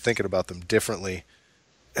started thinking about them differently.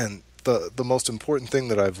 And the most important thing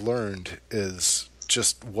that I've learned is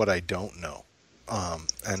just what I don't know.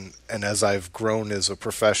 And as I've grown as a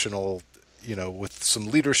professional, with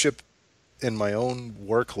some leadership in my own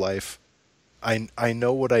work life, I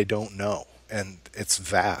know what I don't know, and it's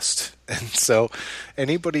vast. And so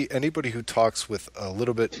anybody who talks with a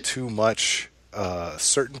little bit too much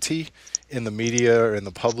certainty in the media or in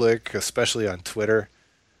the public, especially on Twitter,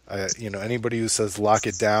 anybody who says lock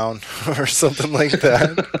it down or something like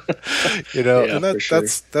that, and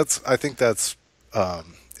that's I think that's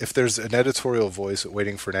if there's an editorial voice at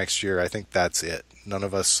Waiting for Next Year, I think that's it. None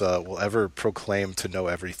of us will ever proclaim to know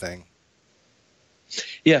everything.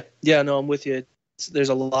 Yeah, no, I'm with you. There's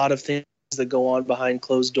a lot of things that go on behind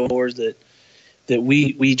closed doors that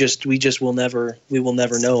we just will never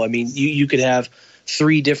know. I mean, you could have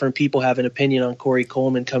 3 different people have an opinion on Corey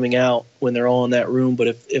Coleman coming out when they're all in that room,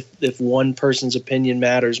 but if one person's opinion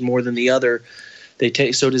matters more than the other,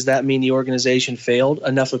 so does that mean the organization failed?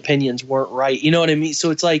 Enough opinions weren't right. You know what I mean?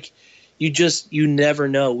 So it's like you never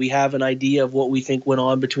know. We have an idea of what we think went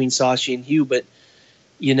on between Sashi and Hue, but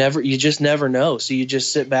you just never know. So you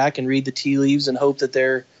just sit back and read the tea leaves and hope that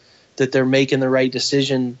they're making the right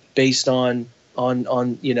decision based on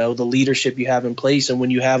the leadership you have in place. And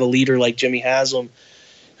when you have a leader like Jimmy Haslam,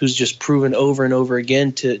 who's just proven over and over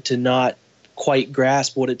again to not quite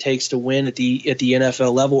grasp what it takes to win at the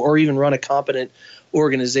NFL level or even run a competent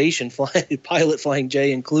organization, Pilot Flying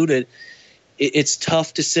J included, it's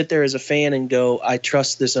tough to sit there as a fan and go, I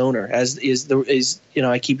trust this owner.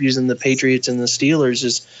 I keep using the Patriots and the Steelers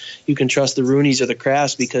as you can trust the Rooneys or the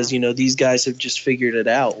Krafts because these guys have just figured it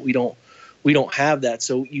out. We don't have that.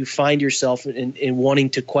 So you find yourself in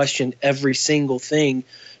wanting to question every single thing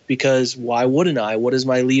because why wouldn't I? What has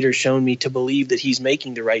my leader shown me to believe that he's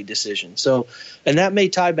making the right decision? So, and that may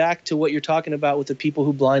tie back to what you're talking about with the people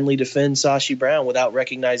who blindly defend Sashi Brown without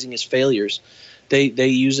recognizing his failures. They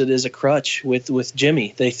use it as a crutch with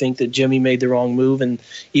Jimmy. They think that Jimmy made the wrong move, and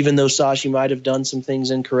even though Sashi might have done some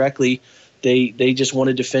things incorrectly, they just want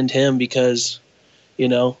to defend him because,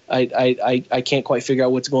 I can't quite figure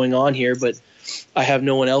out what's going on here, but I have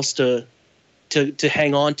no one else to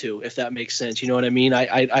hang on to, if that makes sense. You know what I mean?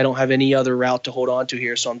 I don't have any other route to hold on to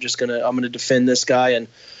here, so I'm gonna defend this guy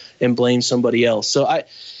and blame somebody else. So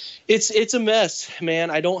It's a mess, man.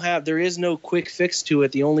 There is no quick fix to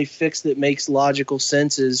it. The only fix that makes logical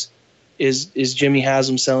sense is Jimmy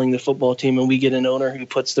Haslam selling the football team, and we get an owner who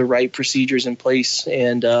puts the right procedures in place,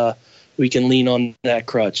 and we can lean on that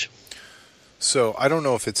crutch. So I don't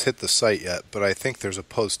know if it's hit the site yet, but I think there's a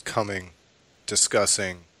post coming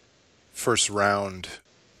discussing first round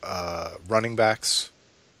running backs,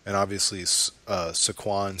 and obviously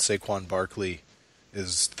Saquon Barkley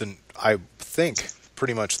is I think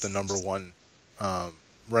pretty much the number one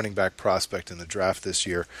running back prospect in the draft this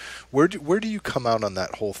year. Where do you come out on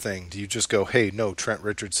that whole thing? Do you just go, hey, no, Trent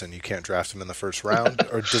Richardson, you can't draft him in the first round,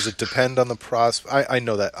 or does it depend on the prospect? I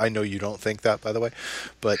know that. I know you don't think that, by the way,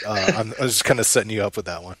 but I was just kind of setting you up with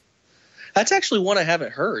that one. That's actually one I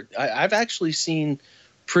haven't heard. I've actually seen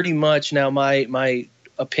pretty much now my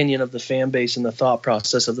opinion of the fan base and the thought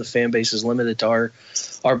process of the fan base is limited to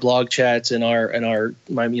our blog chats and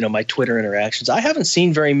my Twitter interactions. I haven't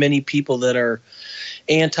seen very many people that are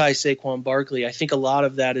anti Saquon Barkley. I think a lot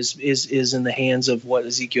of that is in the hands of what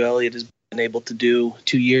Ezekiel Elliott has been able to do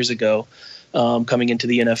 2 years ago, coming into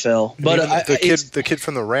the NFL. But the kid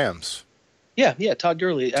from the Rams. Yeah, Todd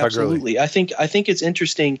Gurley, absolutely. I think it's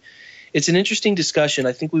interesting. It's an interesting discussion.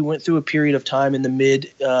 I think we went through a period of time in the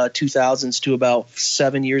mid 2000s to about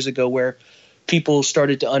 7 years ago where people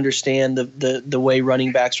started to understand the way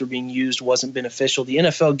running backs were being used wasn't beneficial. The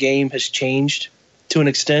NFL game has changed to an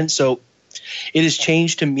extent, so it has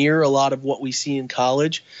changed to mirror a lot of what we see in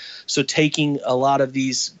college. So taking a lot of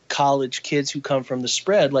these college kids who come from the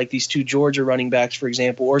spread, like these two Georgia running backs, for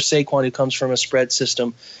example, or Saquon who comes from a spread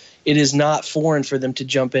system, it is not foreign for them to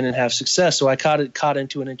jump in and have success. So I caught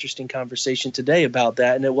into an interesting conversation today about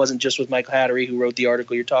that, and it wasn't just with Michael Hattery, who wrote the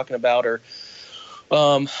article you're talking about, or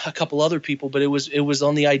a couple other people, but it was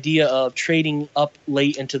on the idea of trading up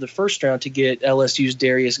late into the first round to get LSU's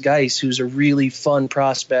Darius Geis, who's a really fun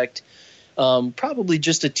prospect, probably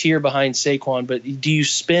just a tier behind Saquon. But do you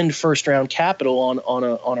spend first round capital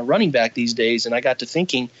on a running back these days? And I got to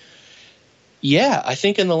thinking, yeah, I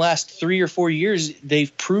think in the last 3 or 4 years,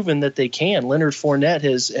 they've proven that they can. Leonard Fournette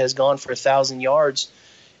has gone for 1,000 yards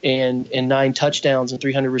and 9 touchdowns and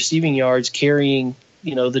 300 receiving yards, carrying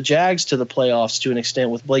the Jags to the playoffs to an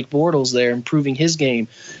extent with Blake Bortles there, improving his game.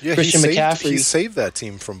 Yeah, Christian McCaffrey. He saved that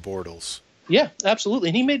team from Bortles. Yeah, absolutely.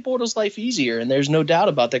 And he made Bortles' life easier, and there's no doubt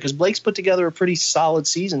about that because Blake's put together a pretty solid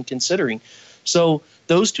season considering. So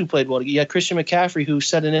those two played well. Yeah, Christian McCaffrey, who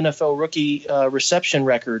set an NFL rookie reception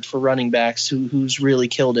record for running backs, who's really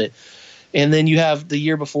killed it. And then you have the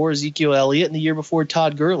year before Ezekiel Elliott and the year before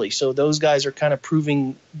Todd Gurley. So those guys are kind of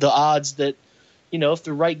proving the odds that, if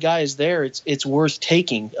the right guy is there, it's worth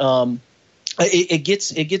taking. It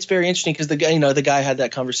gets very interesting because the guy had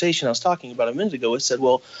that conversation I was talking about a minute ago. It said,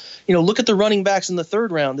 well, look at the running backs in the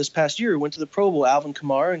third round this past year who went to the Pro Bowl, Alvin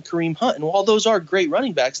Kamara and Kareem Hunt. And while those are great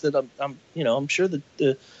running backs, that I'm sure that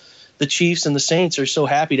the Chiefs and the Saints are so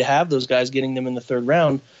happy to have those guys getting them in the third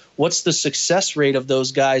round. What's the success rate of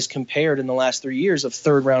those guys compared in the last 3 years of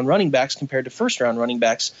third round running backs compared to first round running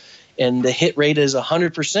backs? And the hit rate is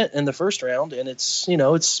 100% in the first round, and it's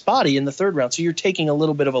spotty in the third round. So you're taking a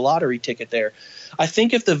little bit of a lottery ticket there. I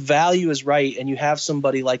think if the value is right and you have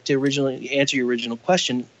somebody like to originally answer your original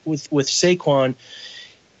question with Saquon,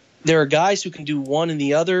 there are guys who can do one and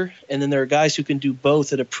the other, and then there are guys who can do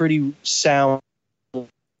both at a pretty sound level.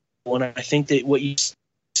 And I think that what you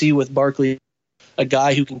see with Barkley, a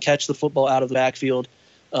guy who can catch the football out of the backfield,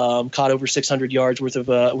 caught over 600 yards worth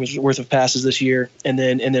of passes this year, and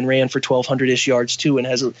then ran for 1,200-ish yards too, and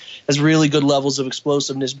has really good levels of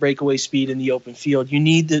explosiveness, breakaway speed in the open field. They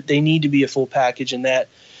need to be a full package, and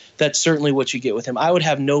that's certainly what you get with him. I would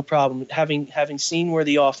have no problem having seen where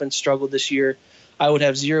the offense struggled this year. I would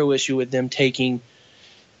have zero issue with them taking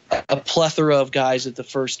a plethora of guys at the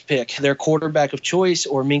first pick, their quarterback of choice,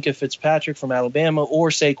 or Minkah Fitzpatrick from Alabama, or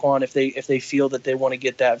Saquon if they feel that they want to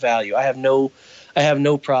get that value. I have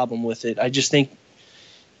no problem with it. I just think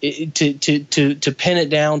to pin it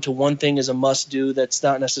down to one thing is a must do. That's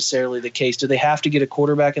not necessarily the case. Do they have to get a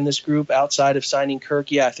quarterback in this group outside of signing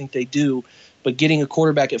Kirk? Yeah, I think they do. But getting a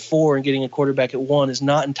quarterback at 4 and getting a quarterback at 1 is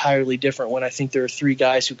not entirely different when I think there are 3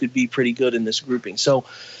 guys who could be pretty good in this grouping. So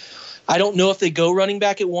I don't know if they go running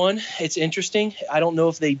back at 1. It's interesting. I don't know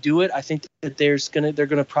if they do it. I think that they're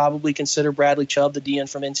gonna probably consider Bradley Chubb, the DN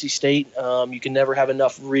from NC State. You can never have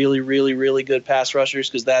enough really, really, really good pass rushers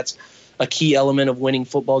because that's a key element of winning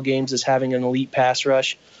football games is having an elite pass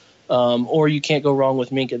rush. Or you can't go wrong with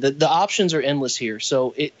Minkah. The options are endless here.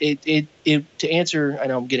 So to answer, I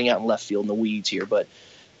know I'm getting out in left field in the weeds here, but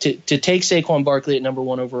to take Saquon Barkley at number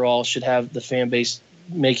 1 overall should have the fan base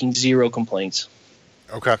making zero complaints.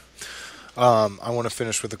 Okay. I want to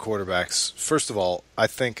finish with the quarterbacks. First of all, I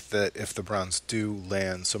think that if the Browns do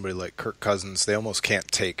land somebody like Kirk Cousins, they almost can't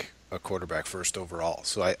take a quarterback first overall.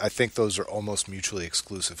 So I think those are almost mutually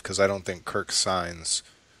exclusive because I don't think Kirk signs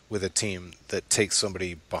with a team that takes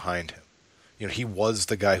somebody behind him. he was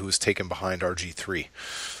the guy who was taken behind RG3.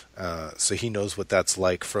 So he knows what that's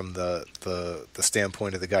like from the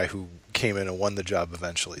standpoint of the guy who came in and won the job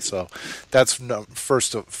eventually. So that's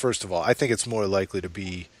first of all. I think it's more likely to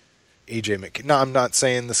be AJ McCarron. No, I'm not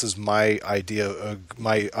saying this is my idea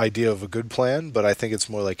of a good plan, but I think it's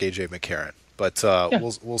more like AJ McCarron. But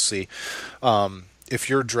we'll see. If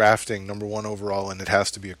you're drafting number 1 overall and it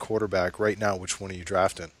has to be a quarterback right now, which one are you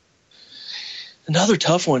drafting? Another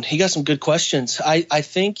tough one. He got some good questions. I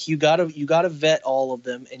think you gotta vet all of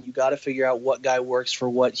them, and you gotta figure out what guy works for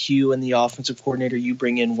what Hue and the offensive coordinator you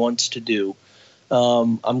bring in wants to do.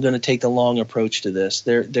 I'm going to take the long approach to this.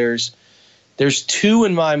 There's 2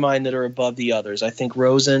 in my mind that are above the others. I think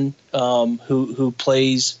Rosen, who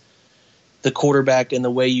plays the quarterback in the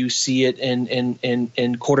way you see it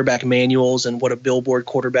in quarterback manuals and what a billboard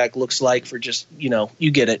quarterback looks like for just,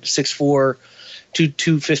 you get it, 6'4",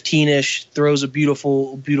 215-ish, throws a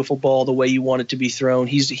beautiful ball the way you want it to be thrown.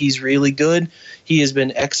 He's really good. He has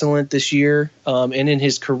been excellent this year and in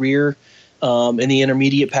his career in the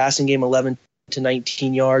intermediate passing game, 11 to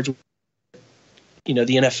 19 yards. The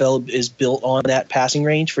NFL is built on that passing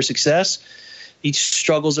range for success. He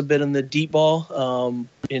struggles a bit in the deep ball,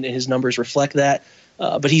 and his numbers reflect that.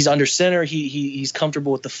 But he's under center. He's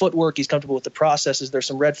comfortable with the footwork. He's comfortable with the processes. There's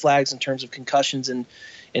some red flags in terms of concussions and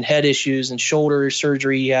head issues and shoulder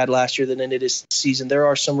surgery he had last year that ended his season. There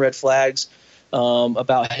are some red flags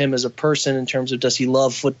about him as a person in terms of, does he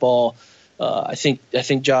love football? I think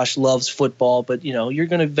Josh loves football, but you're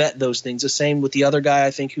going to vet those things. The same with the other guy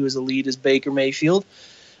I think who is the lead is Baker Mayfield.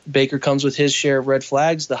 Baker comes with his share of red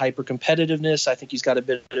flags, the hyper competitiveness. I think he's got a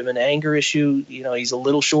bit of an anger issue. He's a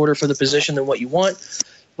little shorter for the position than what you want,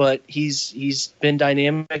 but he's been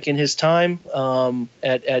dynamic in his time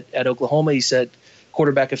at Oklahoma. He's set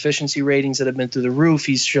quarterback efficiency ratings that have been through the roof.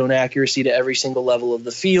 He's shown accuracy to every single level of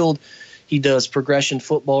the field. He does progression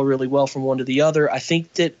football really well from one to the other. I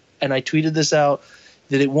think that, and I tweeted this out,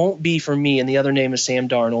 that it won't be for me, and the other name is Sam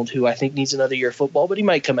Darnold, who I think needs another year of football, but he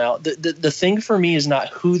might come out. The thing for me is not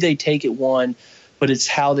who they take at 1, but it's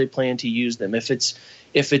how they plan to use them. If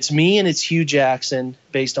it's me and it's Hue Jackson,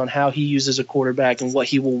 based on how he uses a quarterback and what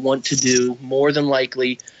he will want to do, more than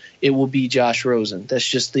likely it will be Josh Rosen. That's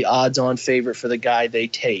just the odds-on favorite for the guy they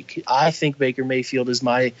take. I think Baker Mayfield is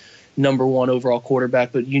my number 1 overall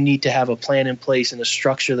quarterback, but you need to have a plan in place and a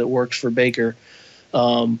structure that works for Baker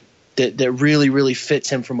that really, really fits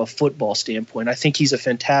him from a football standpoint. I think he's a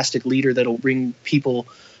fantastic leader that will bring people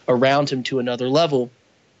around him to another level,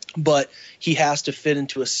 but he has to fit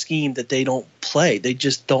into a scheme that they don't play. They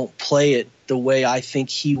just don't play it the way I think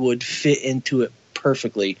he would fit into it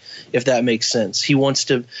perfectly, if that makes sense. He wants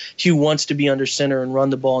to be under center and run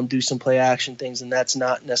the ball and do some play action things, and that's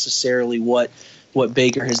not necessarily what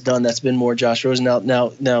Baker has done. That's been more Josh Rosen. Now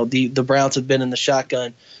the Browns have been in the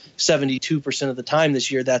shotgun 72% of the time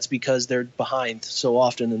this year. That's because they're behind so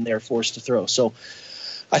often and they're forced to throw. So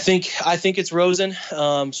I think it's Rosen.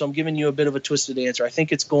 So I'm giving you a bit of a twisted answer. I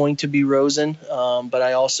think it's going to be Rosen, but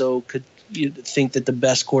I also could think that the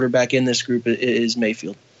best quarterback in this group is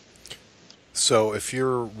Mayfield. So if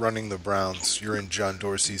you're running the Browns, you're in John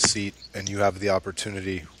Dorsey's seat, and you have the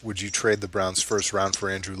opportunity, would you trade the Browns' first round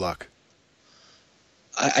for Andrew Luck?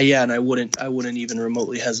 And I wouldn't even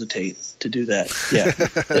remotely hesitate to do that.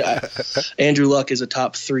 Yeah. Andrew Luck is a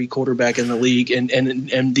top 3 quarterback in the league,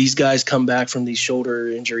 and these guys come back from these shoulder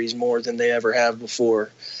injuries more than they ever have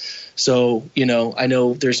before. So, I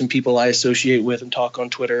know there's some people I associate with and talk on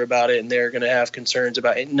Twitter about it, and they're going to have concerns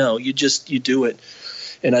about it. No, you do it.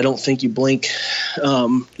 And I don't think you blink.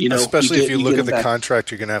 Especially if you look at the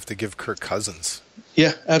contract you're going to have to give Kirk Cousins.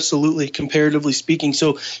 Yeah, absolutely. Comparatively speaking.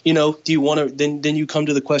 So, do you want to, then you come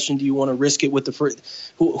to the question, do you want to risk it with the first,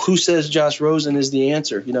 who says Josh Rosen is the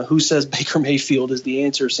answer? Who says Baker Mayfield is the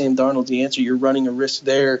answer? Sam Darnold's the answer. You're running a risk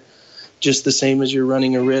there just the same as you're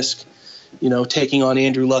running a risk, taking on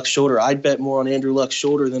Andrew Luck's shoulder. I'd bet more on Andrew Luck's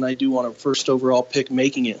shoulder than I do on a first overall pick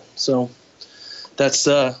making it. So that's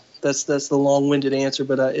the long-winded answer.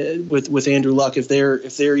 But with Andrew Luck, if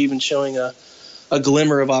they're even showing a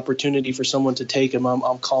glimmer of opportunity for someone to take him,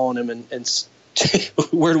 I'm calling him and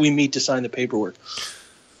where do we meet to sign the paperwork?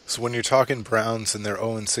 So when you're talking Browns and they're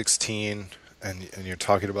 0-16 and you're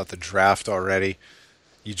talking about the draft already,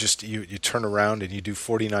 you turn around and you do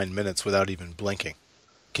 49 minutes without even blinking.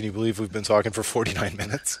 Can you believe we've been talking for 49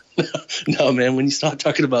 minutes? No, man, when you start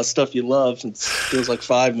talking about stuff you love, it feels like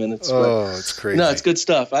 5 minutes. Oh, it's crazy. No, it's good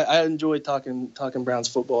stuff. I enjoy talking Browns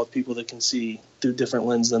football with people that can see through different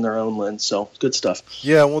lens than their own lens. So good stuff.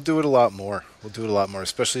 Yeah, we'll do it a lot more.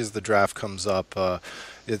 Especially as the draft comes up.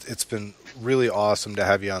 It's been really awesome to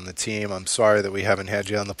have you on the team. I'm sorry that we haven't had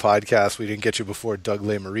you on the podcast. We didn't get you before Doug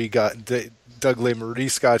LeMarie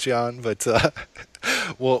got you on, but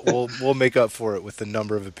we'll make up for it with the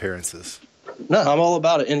number of appearances. No, I'm all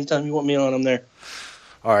about it. Anytime you want me on, I'm there.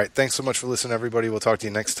 All right. Thanks so much for listening, everybody. We'll talk to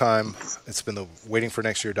you next time. It's been the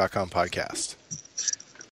waitingfornextyear.com podcast.